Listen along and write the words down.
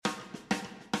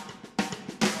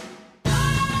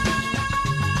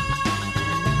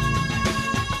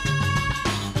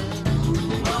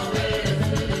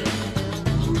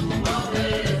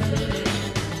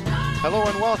Hello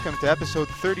and welcome to episode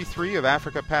 33 of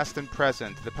Africa Past and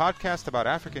Present, the podcast about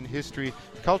African history,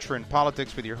 culture, and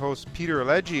politics with your hosts Peter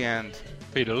Alegi and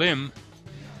Peter Lim.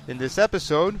 In this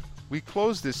episode, we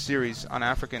close this series on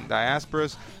African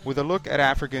diasporas with a look at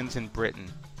Africans in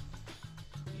Britain.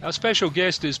 Our special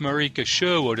guest is Marika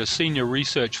Sherwood, a senior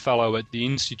research fellow at the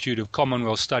Institute of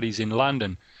Commonwealth Studies in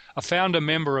London. A founder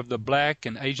member of the Black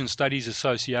and Asian Studies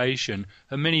Association,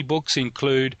 her many books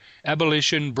include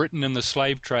Abolition, Britain and the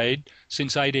Slave Trade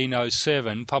since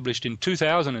 1807, published in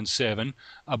 2007,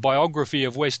 a biography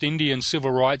of West Indian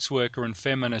civil rights worker and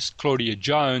feminist Claudia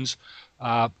Jones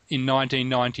in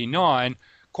 1999,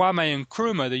 Kwame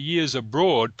Nkrumah, The Years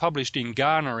Abroad, published in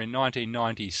Ghana in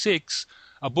 1996,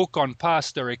 a book on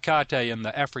Pastor Ekate and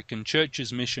the African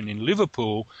Churches Mission in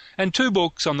Liverpool, and two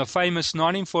books on the famous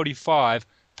 1945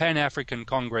 Pan-African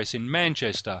Congress in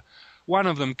Manchester, one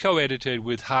of them co-edited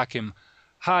with Hakim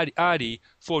Hadi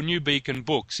for New Beacon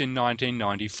Books in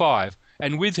 1995,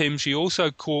 and with him she also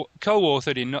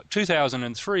co-authored in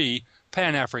 2003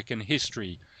 Pan-African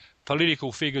History,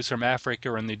 Political Figures from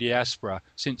Africa and the Diaspora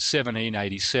since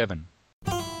 1787.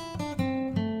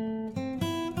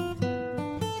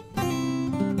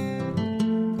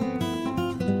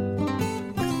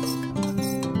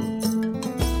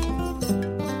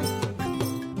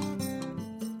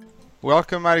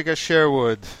 Welcome, Marika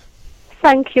Sherwood.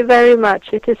 Thank you very much.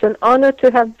 It is an honor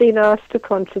to have been asked to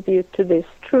contribute to this,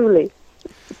 truly.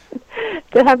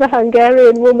 To have a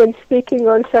Hungarian woman speaking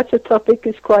on such a topic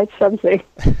is quite something.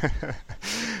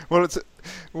 Well,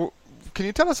 can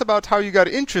you tell us about how you got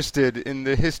interested in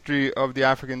the history of the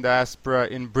African diaspora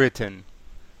in Britain?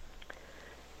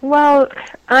 Well,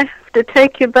 I have to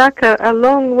take you back a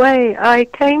long way. I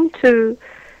came to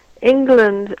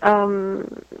England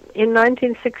in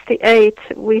 1968.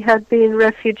 We had been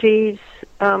refugees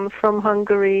from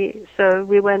Hungary, so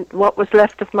what was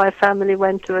left of my family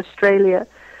went to Australia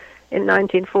in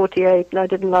 1948, and I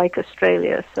didn't like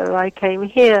Australia, so I came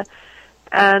here,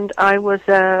 and I was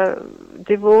a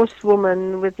divorced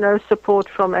woman with no support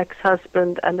from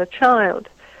ex-husband and a child,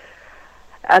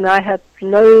 and I had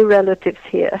no relatives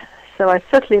here, so I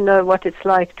certainly know what it's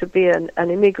like to be an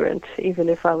immigrant, even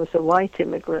if I was a white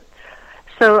immigrant.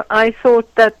 So I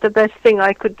thought that the best thing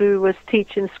I could do was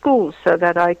teach in schools so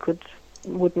that I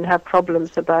wouldn't have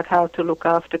problems about how to look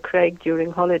after Craig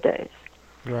during holidays.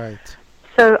 Right.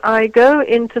 So I go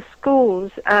into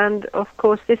schools, and of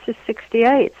course this is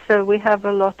 68, so we have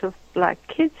a lot of black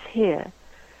kids here.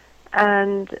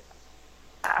 And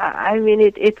I mean,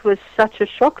 it was such a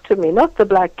shock to me, not the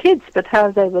black kids, but how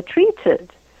they were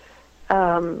treated.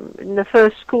 In the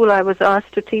first school I was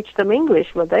asked to teach them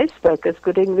English. Well, they spoke as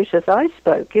good English as I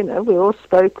spoke. You know, we all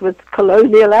spoke with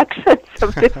colonial accents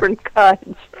of different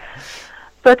kinds.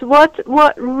 But what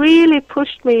really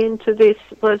pushed me into this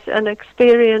was an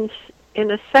experience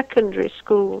in a secondary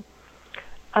school.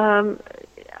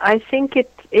 I think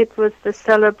it was the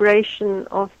celebration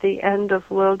of the end of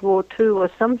World War II or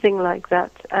something like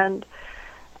that, and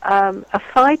a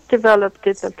fight developed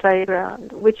in the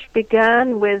playground, which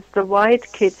began with the white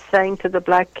kids saying to the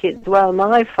black kids, well,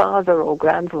 my father or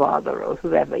grandfather or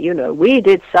whoever, you know, we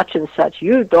did such and such,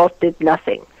 you did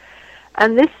nothing.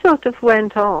 And this sort of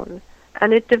went on,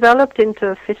 and it developed into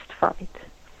a fist fight.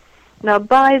 Now,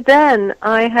 by then,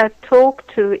 I had talked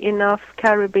to enough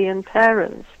Caribbean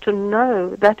parents to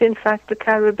know that, in fact, the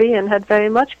Caribbean had very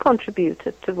much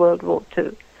contributed to World War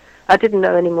II. I didn't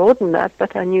know any more than that,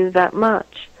 but I knew that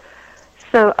much.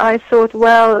 So I thought,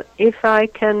 well, if I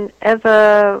can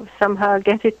ever somehow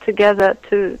get it together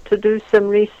to do some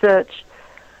research,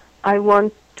 I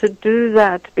want to do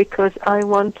that because I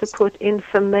want to put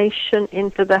information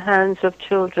into the hands of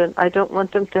children. I don't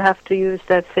want them to have to use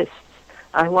their fists.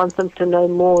 I want them to know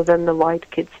more than the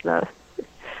white kids know.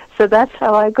 So that's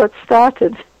how I got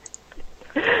started.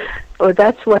 Or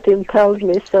that's what impelled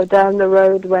me. So down the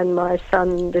road, when my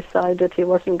son decided he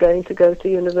wasn't going to go to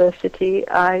university,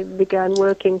 I began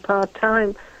working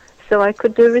part-time so I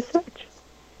could do research.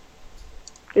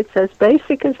 It's as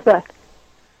basic as that.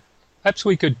 Perhaps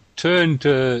we could turn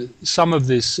to some of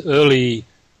this early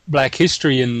black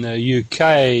history in the UK.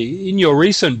 In your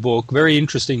recent book, very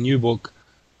interesting new book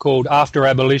called After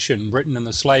Abolition, Britain and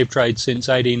the Slave Trade since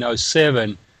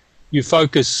 1807, you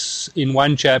focus in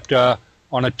one chapter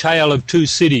on a tale of two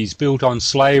cities built on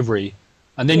slavery.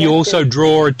 And then you also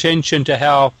draw attention to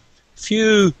how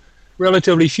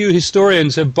relatively few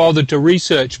historians have bothered to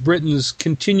research Britain's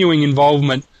continuing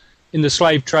involvement in the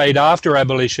slave trade after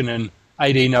abolition in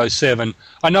 1807.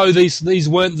 I know these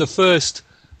weren't the first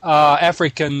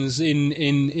Africans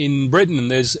in Britain.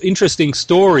 There's interesting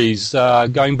stories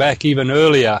going back even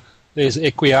earlier. There's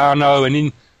Equiano, and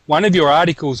in one of your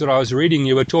articles that I was reading,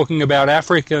 you were talking about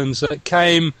Africans that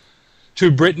came to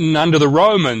Britain under the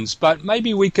Romans, but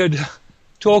maybe we could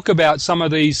talk about some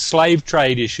of these slave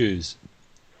trade issues.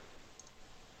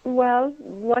 Well,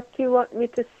 what do you want me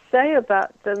to say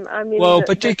about them? I mean, well,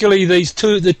 particularly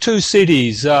the two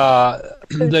cities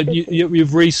that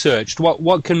you've researched.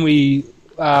 What can we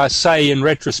say in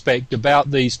retrospect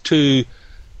about these two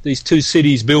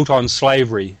cities built on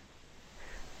slavery?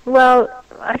 Well,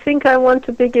 I think I want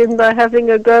to begin by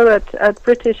having a go at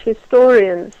British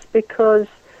historians, because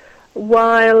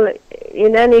while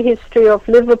in any history of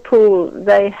Liverpool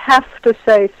they have to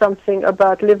say something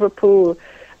about Liverpool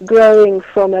growing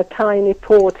from a tiny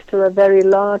port to a very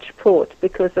large port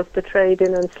because of the trade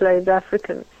in enslaved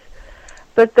Africans.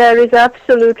 But there is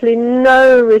absolutely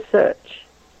no research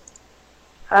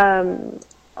on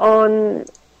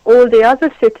all the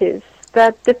other cities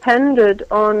that depended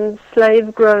on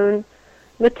slave-grown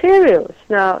materials.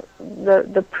 Now,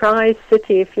 the prize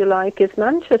city, if you like, is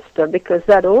Manchester, because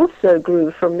that also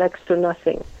grew from next to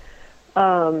nothing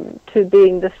to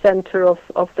being the center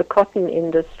of the cotton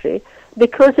industry,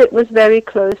 because it was very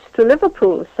close to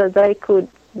Liverpool, so they could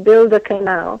build a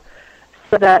canal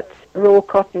so that raw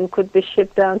cotton could be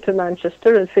shipped down to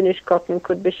Manchester and finished cotton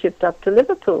could be shipped up to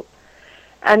Liverpool.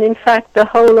 And in fact, the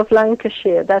whole of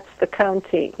Lancashire, that's the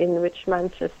county in which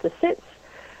Manchester sits,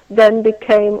 then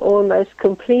became almost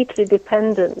completely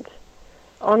dependent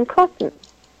on cotton.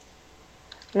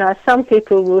 Now, some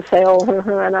people will say, oh,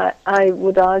 and I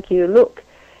would argue, look,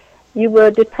 you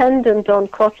were dependent on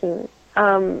cotton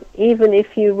even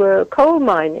if you were coal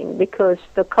mining, because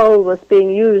the coal was being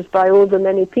used by all the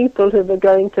many people who were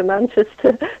going to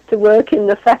Manchester to work in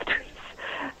the factories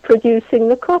producing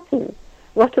the cotton.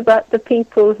 What about the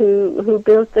people who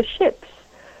built the ships,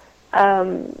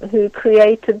 who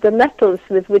created the metals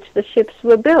with which the ships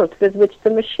were built, with which the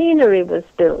machinery was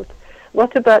built?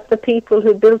 What about the people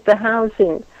who built the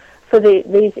housing for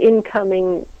these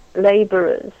incoming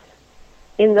laborers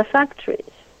in the factories?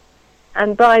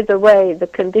 And by the way, the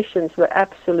conditions were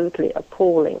absolutely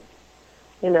appalling.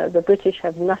 You know, the British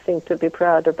have nothing to be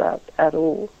proud about at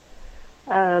all.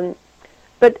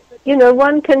 But, you know,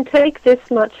 one can take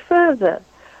this much further.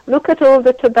 Look at all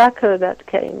the tobacco that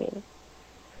came in.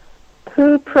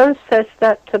 Who processed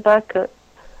that tobacco?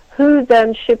 Who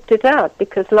then shipped it out?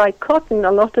 Because like cotton,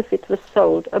 a lot of it was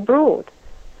sold abroad.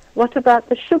 What about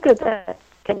the sugar that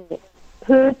came in?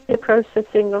 Who did the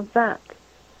processing of that?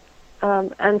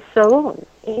 And so on.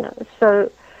 You know,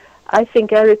 so I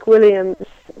think Eric Williams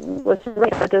was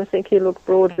right. I don't think he looked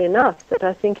broadly enough, but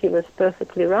I think he was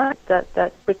perfectly right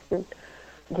that Britain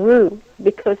grew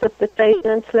because of the trade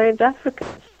in enslaved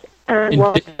Africans and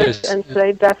what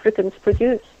enslaved Africans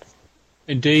produced.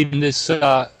 Indeed, and this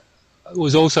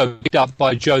was also picked up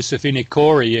by Joseph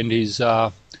Inikori in his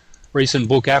recent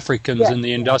book Africans and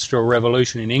the Industrial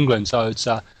Revolution in England. So it's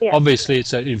obviously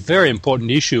it's a very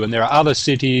important issue, and there are other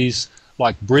cities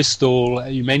like Bristol.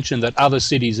 You mentioned that other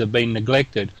cities have been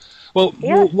neglected. Well,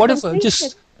 what if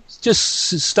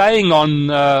just staying on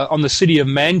the city of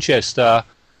Manchester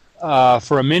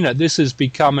for a minute? This has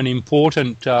become an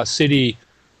important city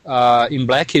in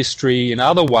black history in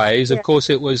other ways. Of course,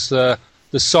 it was the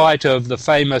site of the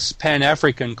famous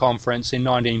Pan-African Conference in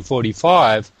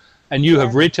 1945, and you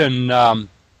have written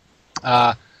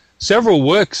several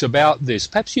works about this.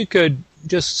 Perhaps you could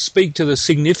just speak to the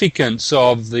significance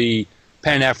of the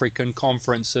Pan-African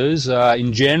conferences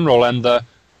in general, and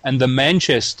the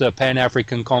Manchester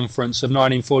Pan-African Conference of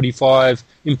 1945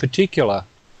 in particular.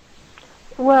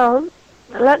 Well,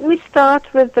 let me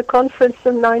start with the conference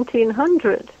in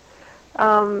 1900,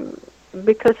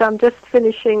 because I'm just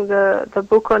finishing the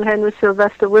book on Henry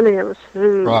Sylvester Williams,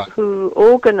 who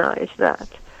organized that.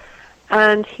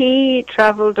 And he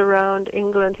traveled around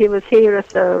England. He was here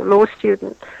as a law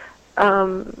student,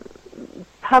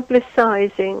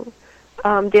 publicizing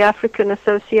the African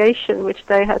Association, which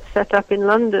they had set up in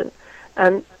London.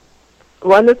 And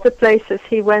one of the places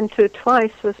he went to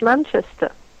twice was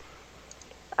Manchester.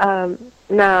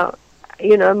 Now,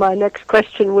 you know, my next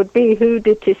question would be, who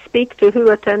did he speak to? Who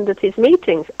attended his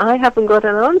meetings? I haven't got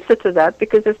an answer to that,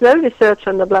 because there's no research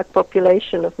on the black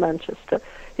population of Manchester,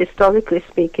 historically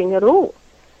speaking, at all,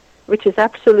 which is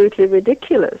absolutely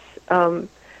ridiculous.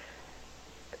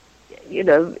 You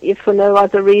know, if for no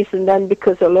other reason than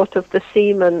because a lot of the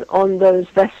seamen on those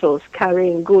vessels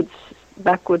carrying goods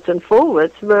backwards and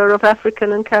forwards were of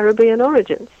African and Caribbean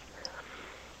origins.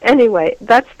 Anyway,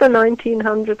 that's the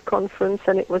 1900 conference,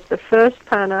 and it was the first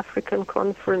Pan-African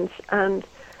conference, and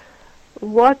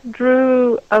what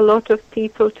drew a lot of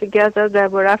people together, there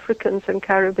were Africans and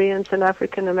Caribbeans and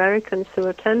African Americans who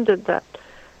attended that,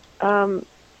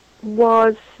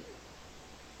 was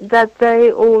that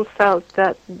they all felt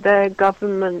that their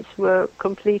governments were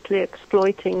completely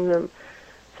exploiting them.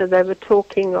 So they were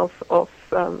talking of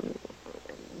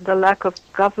the lack of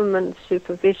government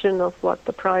supervision of what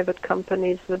the private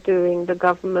companies were doing, the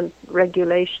government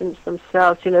regulations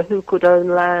themselves, who could own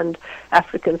land,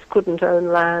 Africans couldn't own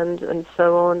land, and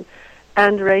so on,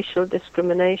 and racial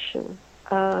discrimination.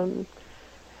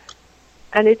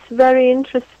 And it's very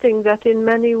interesting that in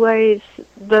many ways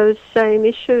those same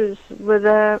issues were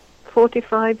there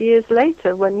 45 years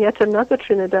later when yet another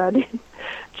Trinidadian,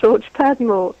 George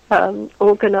Padmore,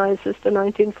 organizes the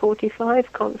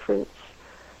 1945 conference,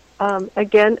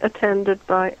 again attended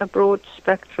by a broad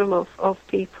spectrum of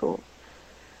people.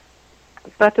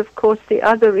 But of course the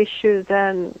other issue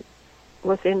then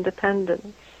was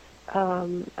independence,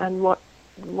 and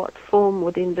what form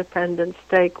would independence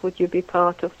take? Would you be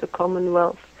part of the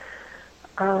Commonwealth?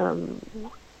 And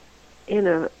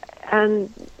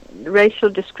racial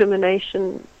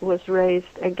discrimination was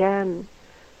raised again.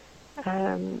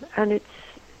 And it's,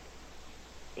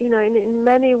 in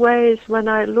many ways, when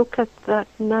I look at that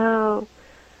now,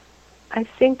 I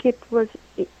think it was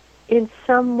in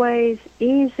some ways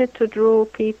easy to draw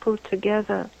people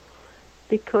together,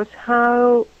 because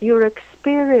how your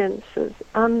experiences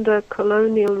under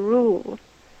colonial rule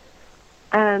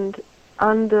and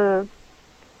under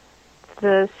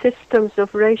the systems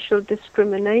of racial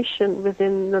discrimination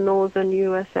within the northern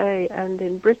USA and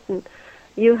in Britain,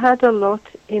 you had a lot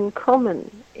in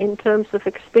common in terms of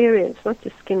experience, not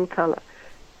just skin color,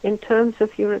 in terms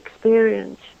of your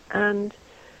experience, and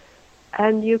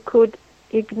you could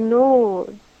ignore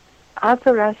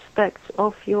other aspects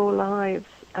of your lives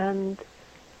and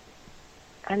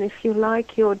if you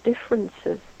like, your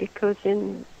differences, because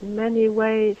in many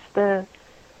ways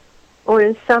or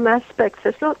in some aspects,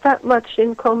 there's not that much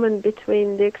in common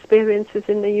between the experiences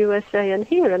in the USA and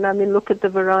here. And I mean, look at the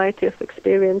variety of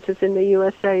experiences in the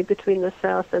USA between the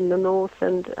South and the North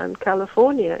and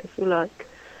California, if you like.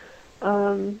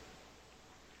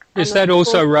 Yes, that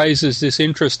also raises this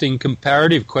interesting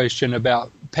comparative question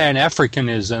about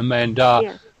Pan-Africanism, and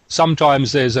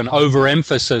sometimes there's an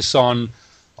overemphasis on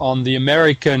the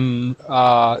American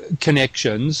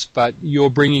connections, but you're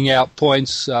bringing out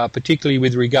points, particularly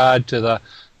with regard to the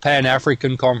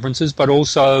Pan-African conferences, but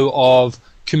also of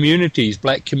communities,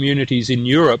 black communities in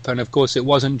Europe. And of course, it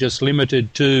wasn't just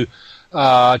limited to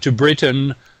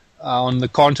Britain. On the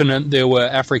continent, there were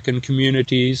African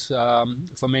communities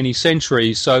for many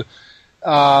centuries. So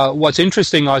what's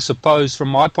interesting, I suppose, from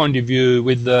my point of view,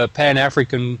 with the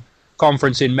Pan-African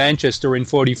conference in Manchester in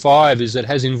 45 is it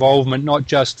has involvement not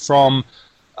just from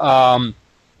the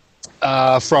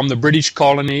British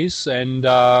colonies and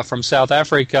from South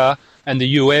Africa and the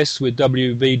US with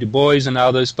W.B. Du Bois and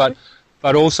others, but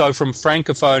also from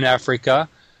Francophone Africa.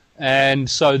 And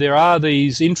so there are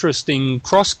these interesting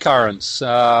cross currents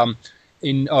of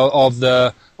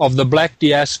the black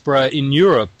diaspora in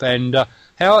Europe. And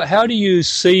how do you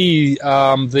see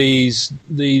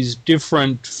these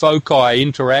different foci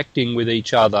interacting with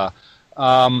each other?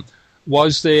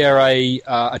 Was there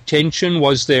a tension?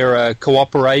 Was there a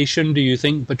cooperation, do you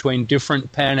think, between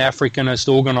different Pan-Africanist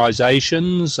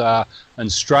organizations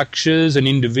and structures and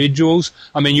individuals?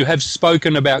 I mean, you have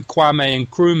spoken about Kwame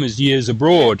Nkrumah's years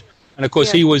abroad, and of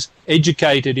course he was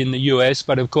educated in the US,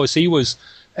 but of course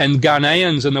and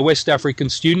Ghanaians and the West African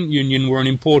Student Union were an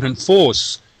important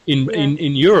force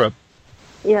in Europe.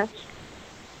 Yes.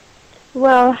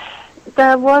 Well,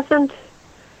 there wasn't,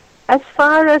 as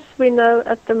far as we know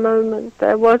at the moment,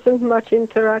 there wasn't much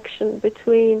interaction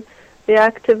between the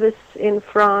activists in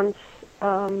France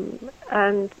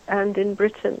and in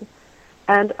Britain.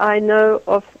 And I know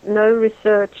of no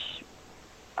research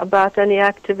about any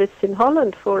activists in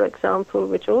Holland, for example,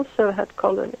 which also had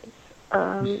colonies.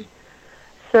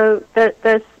 So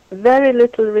there's very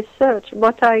little research.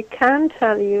 What I can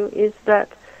tell you is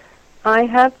that I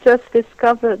have just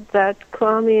discovered that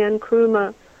Kwame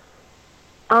Nkrumah,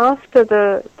 after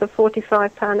the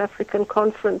 45 Pan-African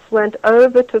Conference, went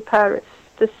over to Paris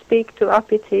to speak to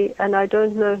Apiti and I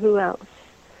don't know who else.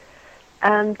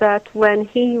 And that when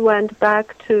he went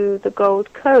back to the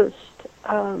Gold Coast,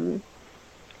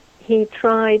 he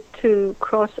tried to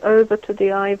cross over to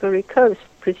the Ivory Coast,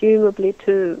 presumably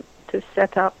to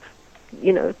set up,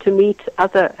 to meet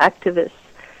other activists,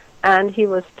 and he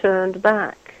was turned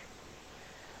back.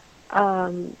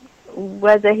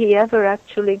 Whether he ever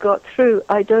actually got through,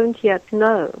 I don't yet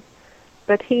know.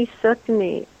 But he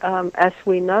certainly, as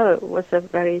we know, was a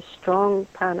very strong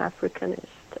Pan-Africanist.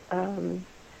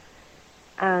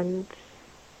 And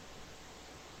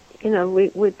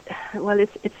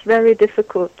it's very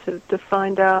difficult to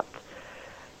find out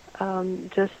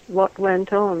just what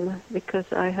went on,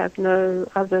 because I have no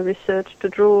other research to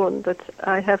draw on, but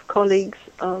I have colleagues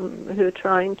who are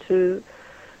trying to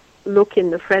look in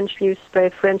the French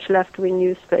left-wing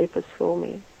newspapers for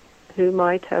me, who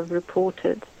might have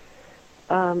reported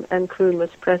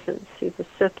Nkrumah's presence. He was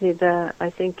certainly there, I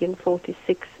think, in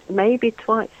 46, maybe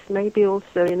twice, maybe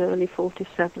also in early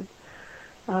 47.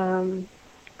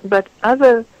 But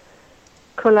other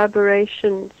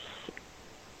collaborations,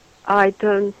 I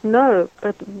don't know.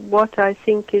 But what I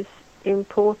think is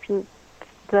important,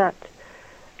 that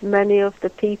many of the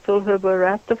people who were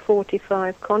at the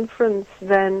 45 conference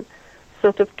then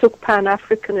sort of took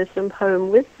Pan-Africanism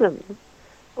home with them,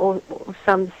 or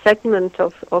some segment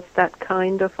of that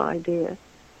kind of idea.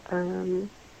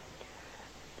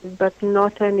 But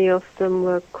not any of them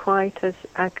were quite as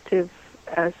active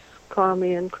as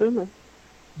Kwame Nkrumah.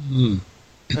 Mm.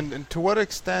 And to what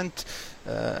extent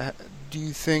do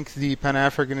you think the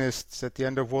Pan-Africanists at the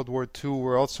end of World War II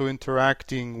were also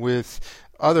interacting with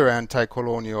other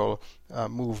anti-colonial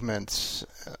movements,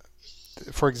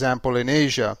 for example, in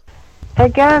Asia?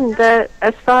 Again,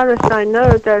 as far as I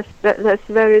know, there's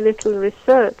very little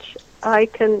research. I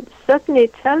can certainly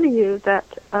tell you that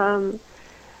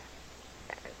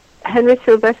Henry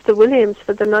Sylvester Williams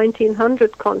for the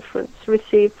 1900 conference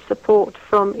received support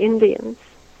from Indians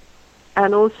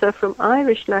and also from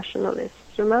Irish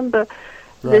nationalists. Remember,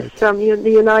 right. The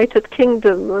United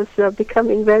Kingdom was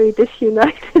becoming very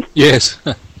disunited. Yes.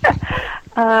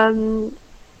 And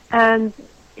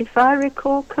if I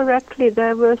recall correctly,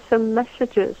 there were some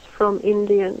messages from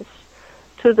Indians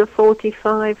to the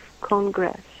 45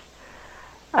 Congress.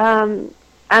 And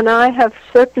I have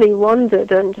certainly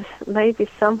wondered, and maybe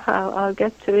somehow I'll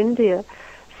get to India.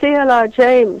 C.L.R.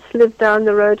 James lived down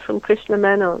the road from Krishna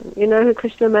Menon. You know who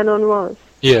Krishna Menon was?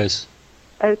 Yes.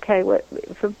 Okay, well,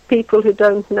 for people who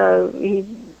don't know, he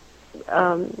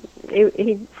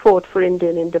fought for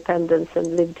Indian independence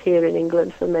and lived here in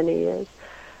England for many years.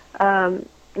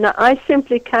 Now, I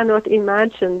simply cannot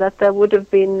imagine that there would have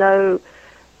been no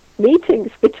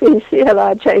meetings between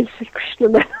C.L.R. James and Krishna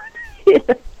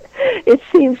Menon. It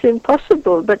seems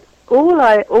impossible, but all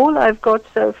I've got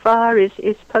so far is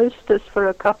posters for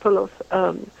a couple of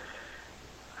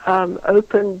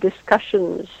open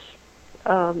discussions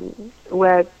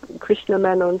where Krishna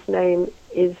Menon's name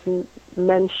is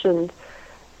mentioned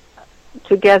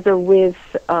together with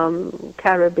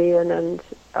Caribbean and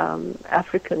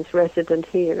Africans resident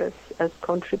here as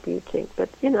contributing. But,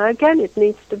 again, it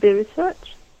needs to be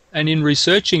researched. And in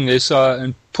researching this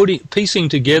and piecing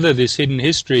together this hidden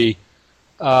history,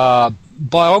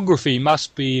 biography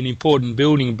must be an important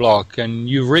building block. And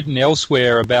you've written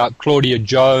elsewhere about Claudia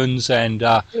Jones and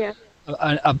a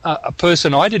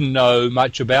person I didn't know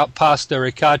much about, Pastor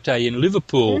Ekate in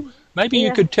Liverpool. Mm-hmm. Maybe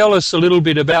you could tell us a little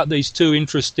bit about these two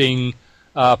interesting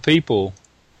people.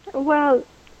 Well,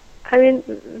 I mean,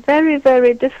 very,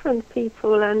 very different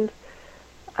people, and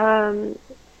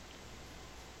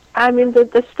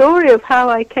the story of how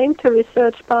I came to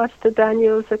research Pastor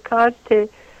Daniel Zakarte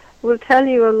will tell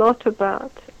you a lot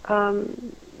about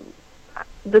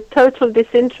the total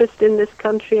disinterest in this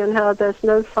country and how there's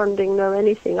no funding, no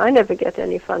anything. I never get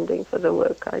any funding for the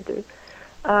work I do.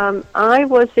 I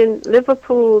was in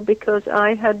Liverpool because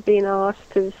I had been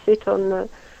asked to sit on the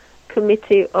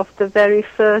committee of the very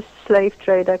first slave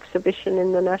trade exhibition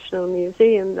in the National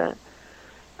Museum there.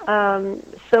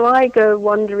 So I go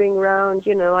wandering around,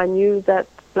 I knew that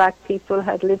black people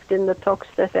had lived in the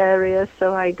Toxteth area,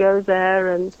 so I go there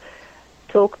and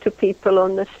talk to people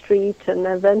on the street, and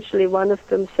eventually one of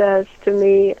them says to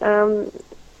me,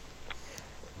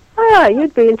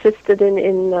 you'd be interested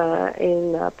in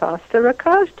Pastor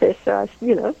Zakarte,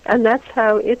 so and that's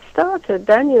how it started.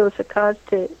 Daniel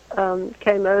Zakarte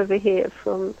came over here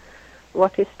from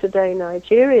what is today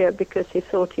Nigeria because he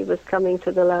thought he was coming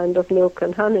to the land of milk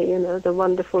and honey, the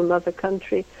wonderful mother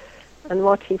country, and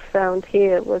what he found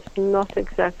here was not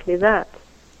exactly that.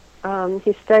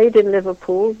 He stayed in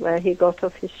Liverpool, where he got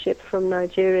off his ship from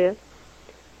Nigeria,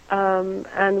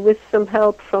 and with some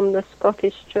help from the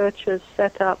Scottish churches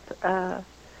set up a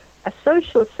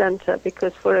social centre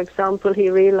because, for example, he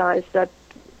realized that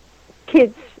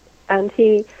kids, and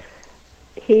he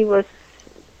was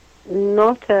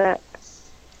not a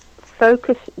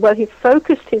focus, well, he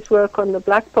focused his work on the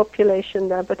black population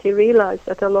there, but he realized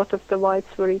that a lot of the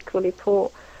whites were equally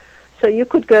poor. So you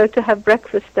could go to have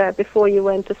breakfast there before you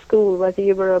went to school, whether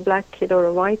you were a black kid or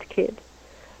a white kid.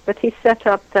 But he set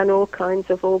up then all kinds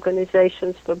of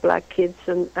organizations for black kids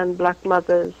and black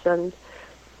mothers and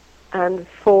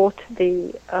fought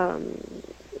the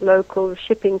local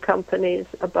shipping companies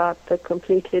about the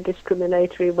completely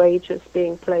discriminatory wages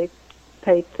being paid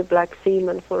to black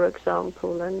seamen, for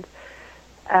example,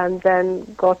 and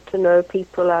then got to know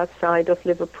people outside of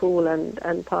Liverpool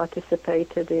and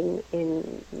participated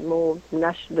in more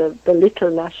the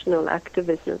little national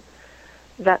activism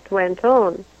that went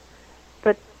on.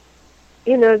 But,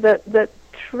 the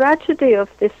tragedy of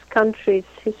this country's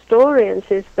historians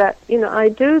is that, I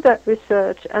do that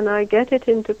research and I get it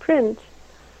into print,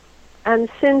 and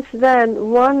since then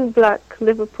one black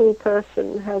Liverpool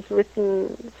person has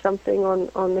written something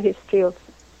on the history of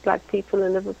black people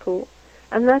in Liverpool,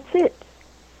 and that's it.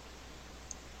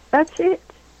 That's it.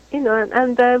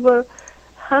 And there were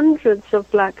hundreds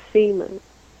of black seamen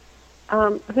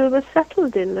who were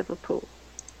settled in Liverpool.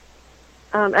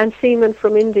 And seamen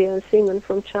from India and seamen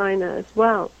from China as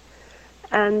well.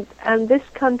 And this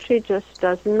country just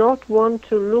does not want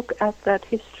to look at that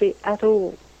history at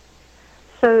all.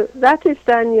 So that is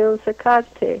Daniel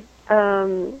Zacarte,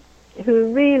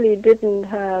 who really didn't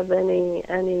have any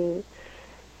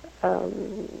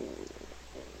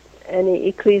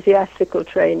ecclesiastical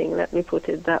training, let me put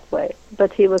it that way.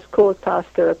 But he was called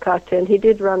Pastor Zacarte, and he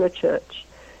did run a church.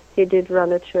 He did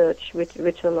run a church which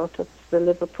a lot of the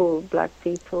Liverpool black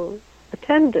people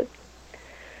attended.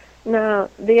 Now,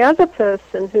 the other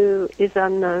person who is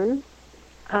unknown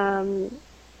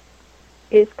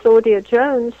is Claudia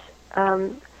Jones,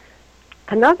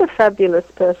 another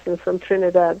fabulous person from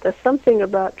Trinidad. There's something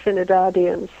about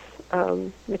Trinidadians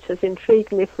which has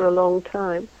intrigued me for a long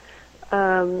time.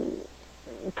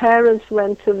 Parents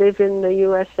went to live in the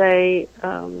USA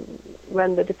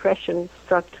when the Depression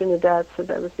struck Trinidad, so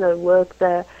there was no work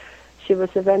there. She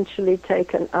was eventually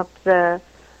taken up there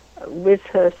with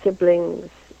her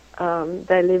siblings.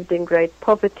 They lived in great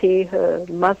poverty. Her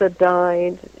mother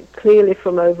died, clearly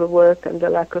from overwork and the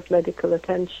lack of medical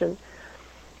attention.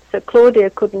 So Claudia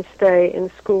couldn't stay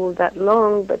in school that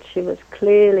long, but she was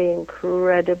clearly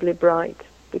incredibly bright,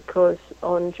 because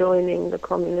on joining the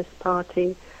Communist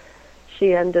Party,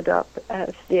 she ended up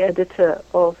as the editor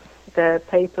of their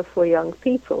paper for young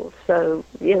people. So,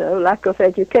 lack of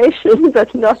education,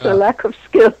 but not a lack of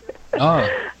skill.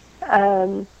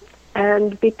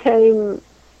 And became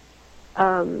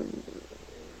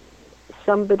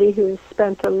somebody who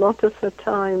spent a lot of her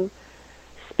time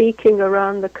speaking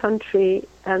around the country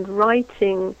and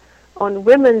writing on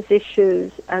women's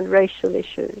issues and racial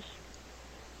issues.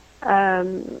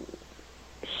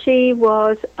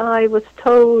 I was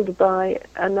told by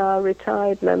a now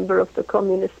retired member of the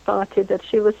Communist Party that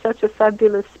she was such a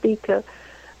fabulous speaker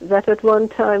that at one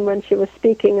time when she was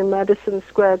speaking in Madison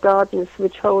Square Gardens,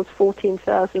 which holds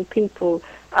 14,000 people,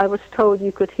 I was told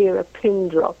you could hear a pin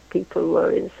drop. People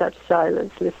were in such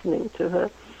silence listening to her.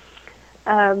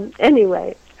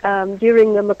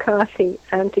 During the McCarthy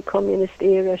anti-communist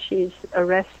era, she's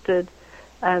arrested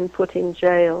and put in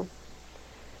jail.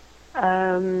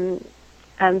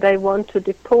 And they want to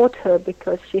deport her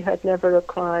because she had never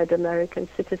acquired American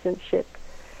citizenship.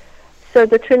 So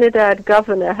the Trinidad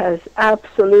governor has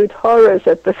absolute horrors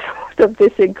at the thought of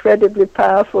this incredibly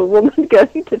powerful woman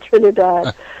going to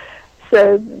Trinidad.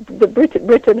 So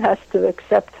Britain has to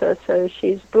accept her, so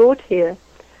she's brought here.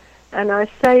 And I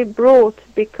say brought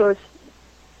because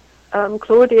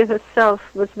Claudia herself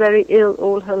was very ill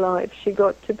all her life. She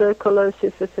got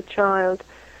tuberculosis as a child.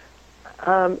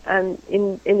 And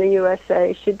in the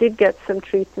USA, she did get some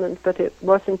treatment, but it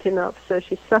wasn't enough. So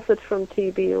she suffered from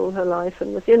TB all her life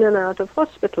and was in and out of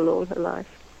hospital all her life.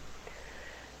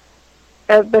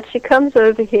 But she comes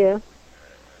over here.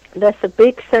 There's a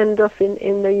big send-off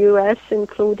in the US,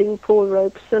 including Paul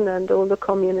Robeson and all the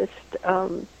Communist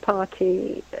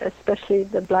Party, especially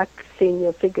the black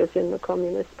senior figures in the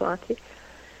Communist Party.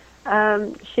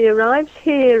 She arrives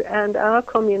here, and our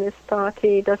Communist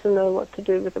Party doesn't know what to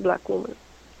do with a black woman,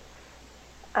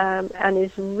 and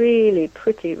is really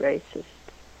pretty racist.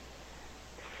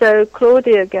 So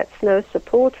Claudia gets no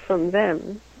support from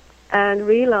them and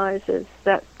realizes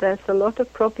that there's a lot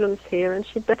of problems here and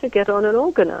she'd better get on and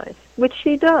organize, which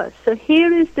she does. So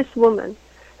here is this woman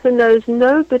who knows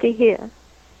nobody here,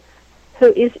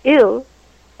 who is ill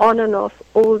on and off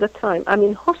all the time,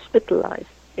 hospitalized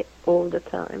all the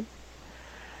time,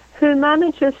 who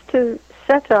manages to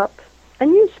set up a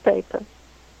newspaper.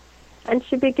 And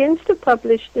she begins to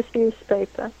publish this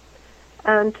newspaper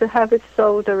and to have it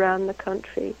sold around the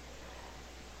country,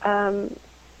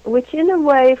 which in a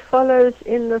way follows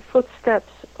in the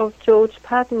footsteps of George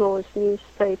Padmore's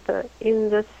newspaper, in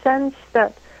the sense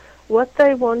that what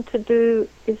they want to do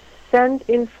is send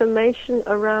information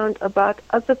around about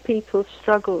other people's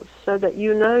struggles so that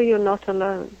you know you're not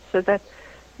alone, so that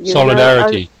you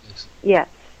solidarity. Yes,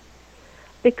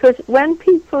 Because when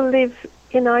people live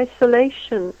in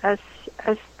isolation, as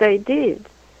they did,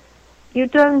 you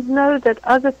don't know that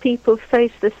other people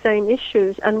face the same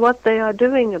issues and what they are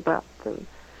doing about them.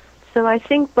 So I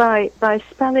think by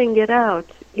spelling it out,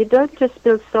 you don't just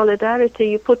build solidarity,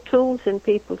 you put tools in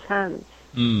people's hands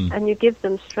and you give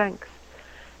them strength.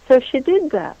 So she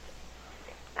did that.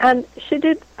 And she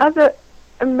did other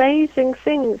amazing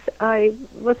things. I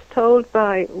was told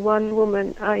by one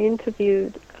woman I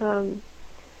interviewed,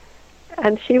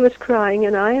 and she was crying,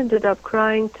 and I ended up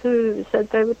crying too. Said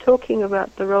they were talking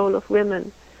about the role of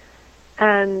women,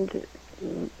 and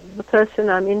the person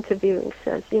I'm interviewing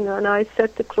says, and I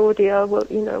said to Claudia, well,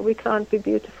 we can't be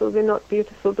beautiful. We're not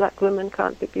beautiful. Black women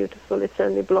can't be beautiful. It's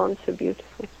only blondes who are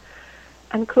beautiful.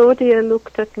 And Claudia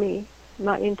looked at me,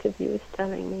 my interview is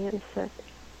telling me, and said,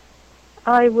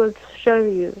 I will show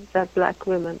you that black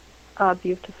women are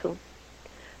beautiful.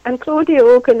 And Claudia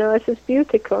organizes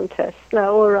beauty contests.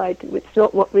 Now, all right, it's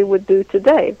not what we would do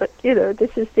today, but,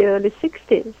 this is the early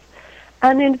 60s.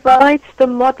 And invites the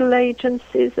model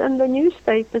agencies and the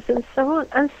newspapers and so on.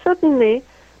 And suddenly,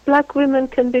 black women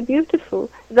can be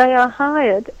beautiful. They are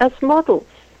hired as models.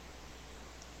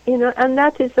 And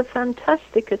that is a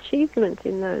fantastic achievement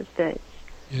in those days.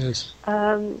 Yes.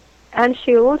 And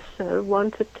she also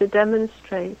wanted to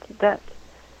demonstrate that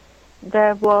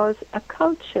there was a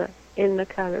culture in the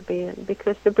Caribbean,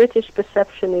 because the British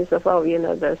perception is of,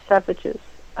 they're savages.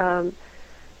 And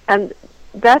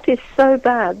that is so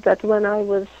bad that when I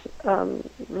was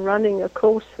running a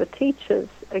course for teachers,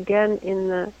 again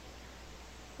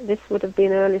this would have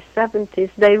been early 70s,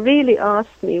 they really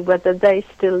asked me whether they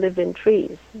still live in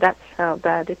trees. That's how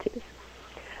bad it is.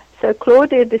 So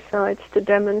Claudia decides to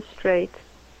demonstrate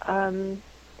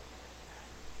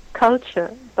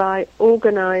culture by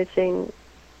organizing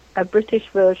a British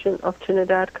version of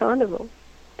Trinidad Carnival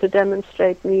to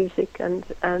demonstrate music and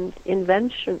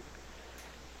invention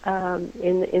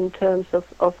in terms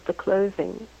of the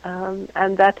clothing.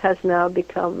 And that has now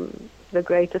become the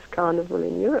greatest carnival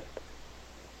in Europe.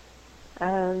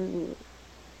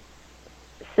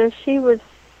 So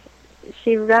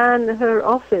she ran her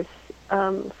office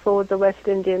for the West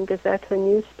Indian Gazette, her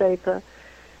newspaper,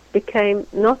 became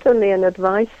not only an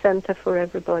advice center for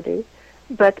everybody,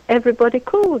 but everybody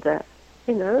called there.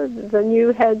 The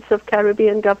new heads of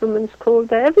Caribbean governments called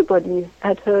there. Everybody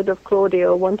had heard of Claudia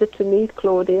or wanted to meet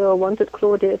Claudia or wanted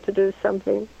Claudia to do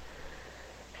something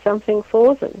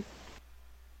for them.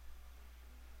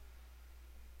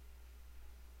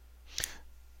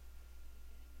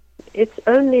 It's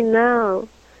only now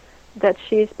that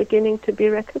she is beginning to be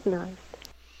recognized.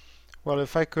 Well,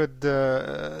 if I could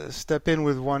step in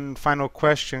with one final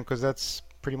question, because that's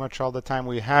pretty much all the time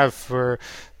we have for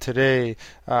today.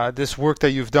 This work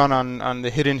that you've done on the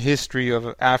hidden history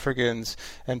of Africans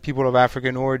and people of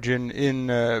African origin in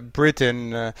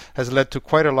Britain has led to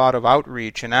quite a lot of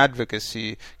outreach and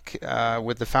advocacy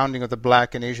with the founding of the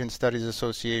Black and Asian Studies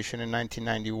Association in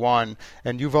 1991.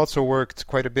 And you've also worked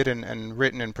quite a bit and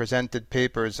written and presented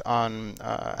papers on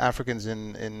Africans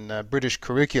in British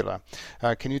curricula.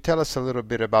 Can you tell us a little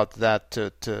bit about that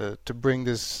to bring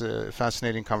this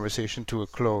fascinating conversation to a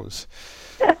close?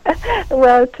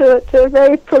 Well, to a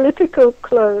very political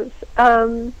close.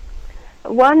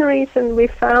 One reason we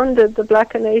founded the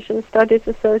Black and Asian Studies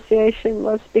Association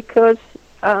was because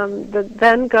the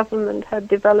then government had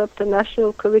developed a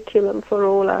national curriculum for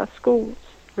all our schools,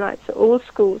 right? So all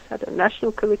schools had a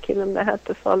national curriculum they had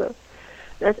to follow.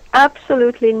 There's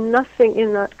absolutely nothing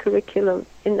in that curriculum,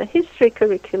 in the history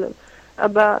curriculum,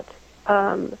 about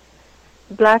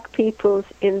black peoples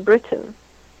in Britain.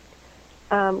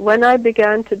 When I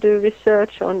began to do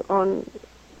research on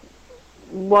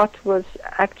what was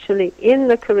actually in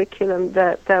the curriculum,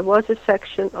 there was a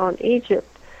section on Egypt.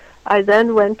 I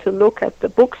then went to look at the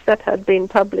books that had been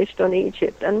published on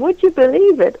Egypt, and would you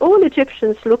believe it? All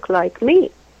Egyptians look like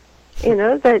me. They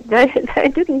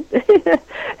didn't.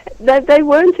 they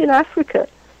weren't in Africa,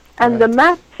 and the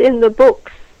maps in the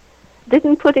books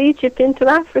didn't put Egypt into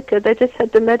Africa. They just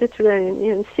had the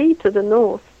Mediterranean Sea to the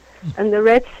north and the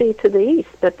Red Sea to the east,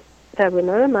 but there were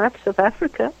no maps of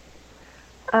Africa.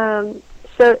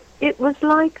 So it was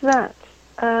like that.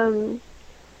 And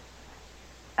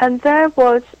there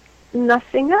was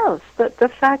nothing else but the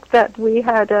fact that we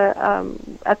had,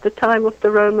 at the time of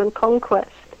the Roman conquest,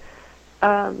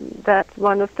 that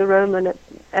one of the Roman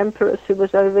emperors who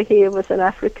was over here was an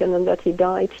African, and that he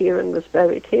died here and was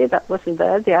buried here. That wasn't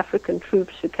there. The African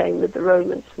troops who came with the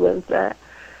Romans weren't there.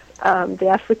 The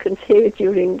Africans here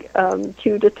during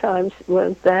Tudor times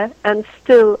weren't there, and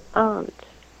still aren't.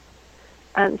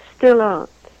 And still aren't.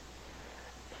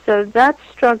 So that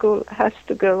struggle has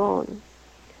to go on.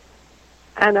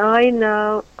 And I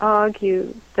now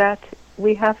argue that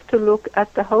we have to look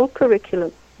at the whole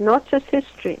curriculum, not just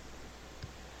history,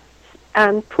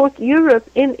 and put Europe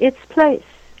in its place.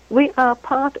 We are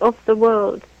part of the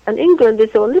world, and England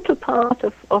is a little part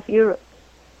of Europe.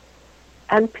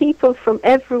 And people from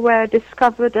everywhere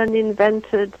discovered and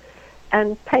invented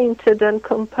and painted and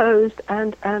composed,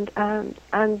 and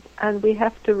we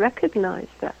have to recognize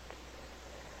that.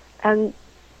 And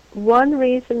one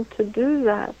reason to do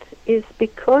that is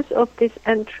because of this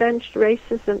entrenched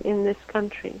racism in this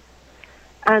country.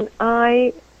 And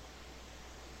I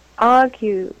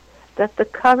argue that the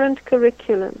current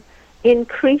curriculum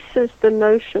increases the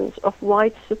notions of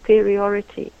white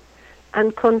superiority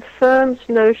and confirms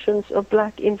notions of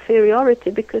black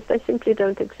inferiority because they simply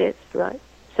don't exist, right?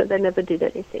 So they never did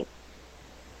anything.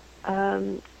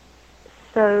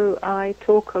 So I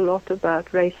talk a lot about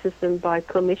racism by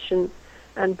commission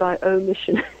and by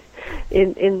omission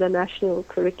in the national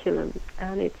curriculum,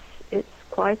 and it's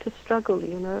quite a struggle,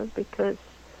 you know, because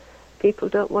people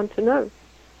don't want to know.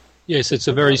 Yes, it's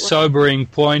a very sobering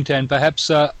point and perhaps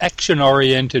an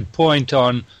action-oriented point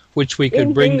on which we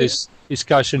could bring this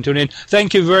discussion to an end.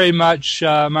 Thank you very much,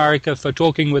 Marika, for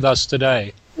talking with us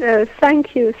today.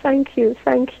 Thank you.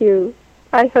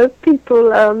 I hope people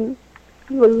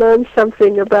will learn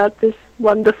something about this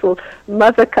wonderful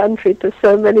mother country to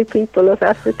so many people of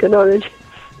African origin.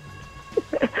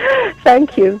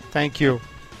 Thank you. Thank you.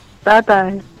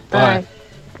 Bye-bye. Bye.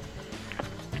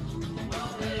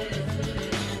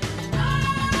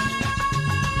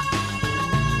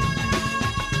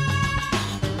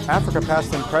 Africa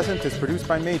Past and Present is produced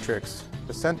by Matrix,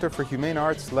 the Center for Humane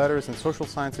Arts, Letters, and Social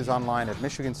Sciences online at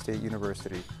Michigan State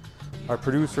University. Our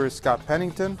producer is Scott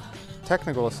Pennington.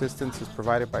 Technical assistance is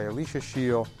provided by Alicia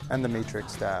Scheel and the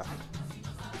Matrix staff.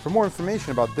 For more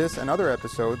information about this and other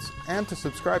episodes, and to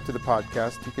subscribe to the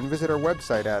podcast, you can visit our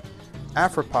website at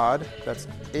Afripod, that's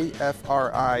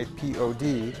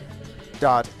AFRIPOD,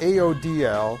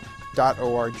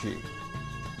 .aodl.org.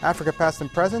 Africa Past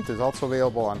and Present is also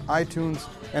available on iTunes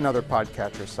and other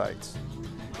podcatcher sites.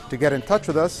 To get in touch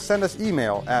with us, send us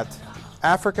email at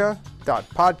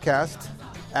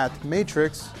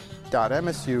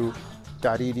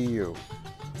africa.podcast@matrix.msu.edu.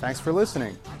 Thanks for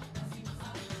listening.